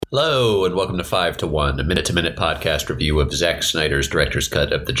Hello, and welcome to 5 to 1, a minute-to-minute podcast review of Zack Snyder's director's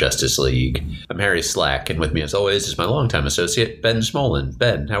cut of the Justice League. I'm Harry Slack, and with me, as always, is my longtime associate, Ben Smolin.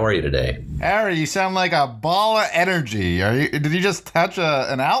 Ben, how are you today? Harry, you sound like a ball of energy. Did you just touch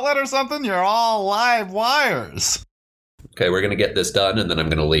an outlet or something? You're all live wires. Okay, we're going to get this done, and then I'm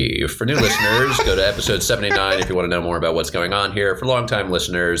going to leave. For new listeners, go to episode 79 if you want to know more about what's going on here. For longtime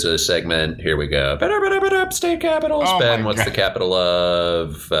listeners, a segment, here we go. State capitals. Oh Ben, what's the capital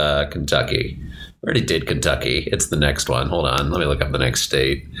of Kentucky? We already did Kentucky. It's the next one. Hold on. Let me look up the next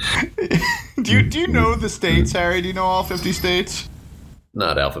state. Do you know the states, Harry? Do you know all 50 states?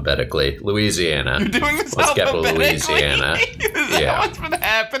 Not alphabetically. Louisiana. You're doing this What's capital of alphabetically? Louisiana? Is that what's been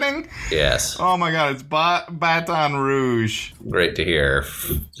happening? Yes. Oh my god, it's Baton Rouge. Great to hear.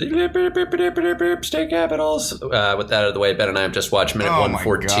 State capitals. With that out of the way, Ben and I have just watched minute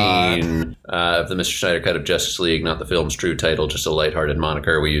 114 of the Mr. Snyder cut of Justice League, not the film's true title, just a lighthearted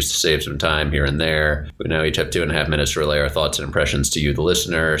moniker we used to save some time here and there. We now each have 2.5 minutes to relay our thoughts and impressions to you, the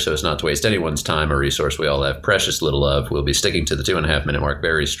listener, so as not to waste anyone's time, a resource we all have precious little of. We'll be sticking to the 2.5 minute mark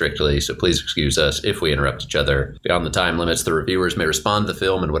very strictly, so please excuse us if we interrupt each other. Beyond the time limits, the reviewers may respond to the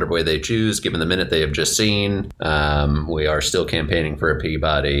film in whatever way they choose, given the minute they have just seen. We are still campaigning for a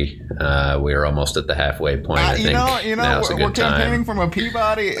Peabody. We are almost at the halfway point. I think now's a good time. We're campaigning from a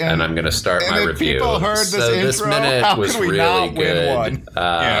Peabody, and I'm going to start my review. People heard this intro, this minute was really good.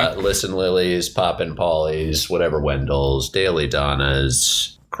 Listen, Lilies, Poppin' Pollies, whatever Wendells, Daily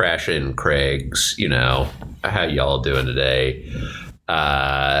Donnas, Crashin' Craigs. You know how y'all doing today?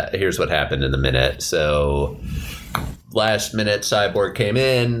 Here's what happened in the minute. So last minute, Cyborg came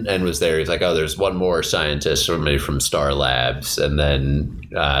in and was there. He's like, oh, there's one more scientist, somebody from Star Labs. And then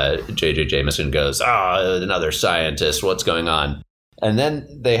J.J. Jameson goes, another scientist. What's going on? And then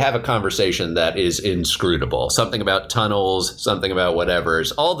they have a conversation that is inscrutable. Something about tunnels, something about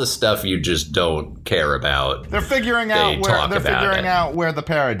whatever's, all the stuff you just don't care about. They're figuring out where the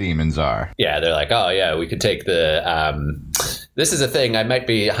parademons are. Yeah, they're like, oh yeah, we could take the. This is a thing. I might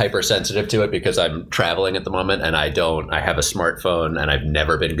be hypersensitive to it because I'm traveling at the moment, and I have a smartphone, and I've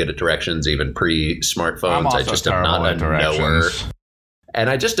never been good at directions, even pre-smartphones. I just am not a knower, and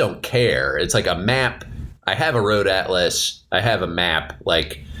I just don't care. It's like a map. I have a road atlas. I have a map.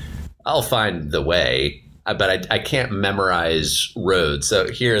 Like, I'll find the way, but I can't memorize roads. So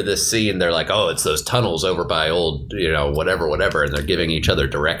here, this scene, they're like, oh, it's those tunnels over by old, whatever, and they're giving each other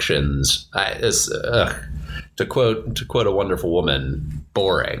directions. To quote a wonderful woman,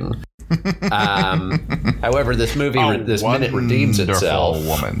 boring. However, this minute redeems itself.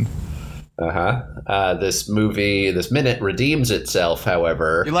 Woman. This minute redeems itself,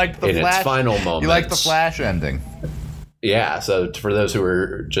 however, its final moments. You like the Flash ending. Yeah, so for those who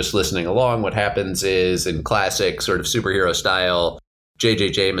are just listening along, what happens is, in classic sort of superhero style,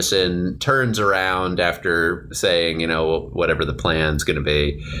 J.J. Jameson turns around after saying, whatever the plan's going to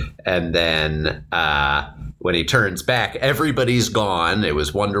be, and then when he turns back, everybody's gone. It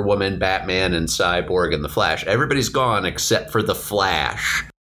was Wonder Woman, Batman, and Cyborg, and the Flash. Everybody's gone except for the Flash.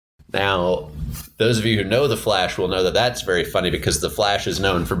 Now, those of you who know the Flash will know that that's very funny because the Flash is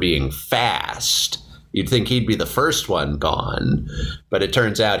known for being fast. You'd think he'd be the first one gone, but it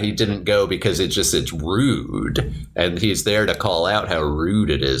turns out he didn't go because it's rude, and he's there to call out how rude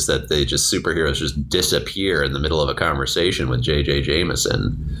it is that superheroes just disappear in the middle of a conversation with J.J.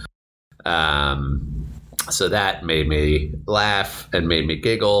 Jameson. So that made me laugh and made me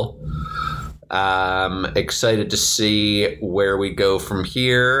giggle. Excited to see where we go from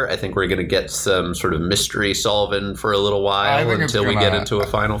here. I think we're going to get some sort of mystery solving for a little while until we get into a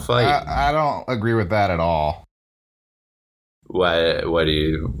final fight. I don't agree with that at all. What do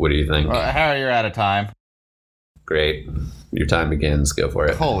you think? Harry, you're out of time. Great. Your time begins. Go for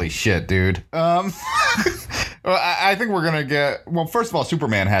it. Holy shit, dude. Well, I think we're going to get... Well, first of all,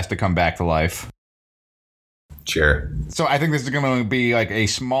 Superman has to come back to life. Sure. So I think this is going to be like a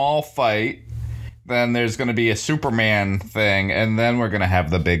small fight. Then there's going to be a Superman thing, and then we're going to have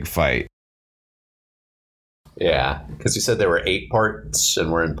the big fight. Yeah, because you said there were 8 parts,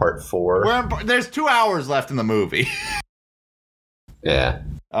 and we're in part 4. There's 2 hours left in the movie. Yeah.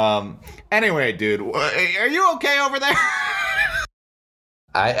 Anyway, dude, are you okay over there?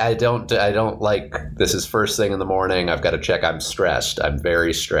 I don't like, this is first thing in the morning. I've got to check. I'm stressed. I'm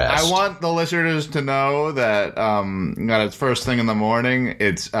very stressed. I want the listeners to know that it's first thing in the morning.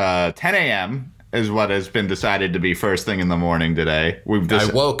 It's 10 a.m. is what has been decided to be first thing in the morning today. I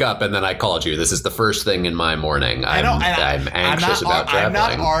woke up and then I called you. This is the first thing in my morning. I'm anxious about traveling.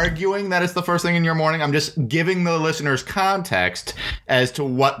 I'm not arguing that it's the first thing in your morning. I'm just giving the listeners context as to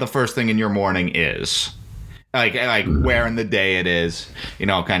what the first thing in your morning is. like where in the day it is,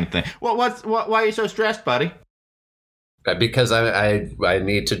 kind of thing. Well, why are you so stressed, buddy? Because I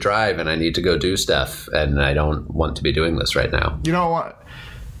need to drive and I need to go do stuff, and I don't want to be doing this right now. You know what?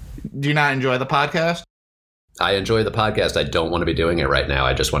 Do you not enjoy the podcast? I enjoy the podcast. I don't want to be doing it right now.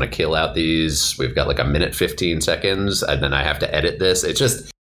 I just want to kill out these. We've got like a minute, 15 seconds, and then I have to edit this. It's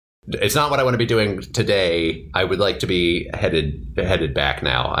not what I want to be doing today. I would like to be headed back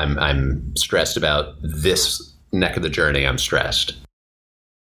now. I'm stressed about this neck of the journey. I'm stressed.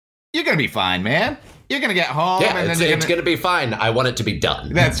 You're going to be fine, man. You're going to get home. Yeah, and it's going to be fine. I want it to be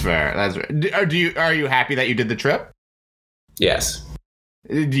done. That's fair. That's fair. Are you happy that you did the trip? Yes.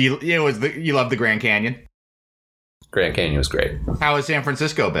 You love the Grand Canyon? Grand Canyon was great. How has San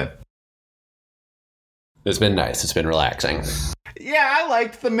Francisco been? It's been nice. It's been relaxing. Yeah, I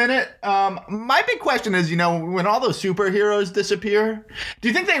liked the minute. My big question is, when all those superheroes disappear, do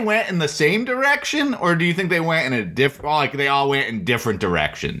you think they went in the same direction, or do you think they went in a different? Like they all went in different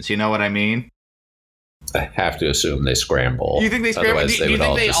directions. You know what I mean? I have to assume they scramble. Do you think they scramble? Do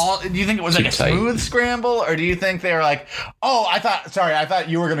you think it was like a smooth scramble, or do you think they were like, oh, I thought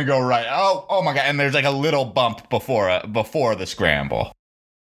you were gonna go right. Oh my god! And there's like a little bump before the scramble.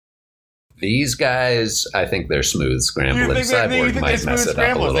 These guys, I think they're smooth scrambled. And Cyborg might mess it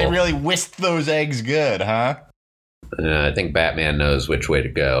up a little. They really whisked those eggs good, huh? I think Batman knows which way to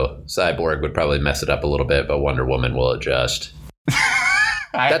go. Cyborg would probably mess it up a little bit, but Wonder Woman will adjust.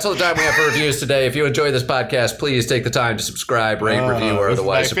 That's all the time we have for reviews today. If you enjoy this podcast, please take the time to subscribe, rate, review, or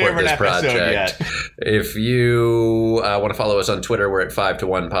otherwise support this project. If you want to follow us on Twitter, we're at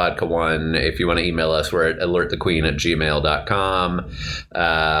 5to1podca1. If you want to email us, we're at alertthequeen@gmail.com.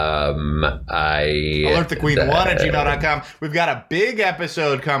 Alertthequeen1@gmail.com. We've got a big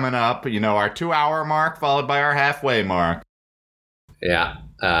episode coming up, our 2-hour mark, followed by our halfway mark. Yeah.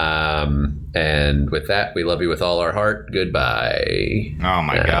 And with that, we love you with all our heart. Goodbye. Oh,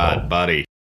 my God, buddy.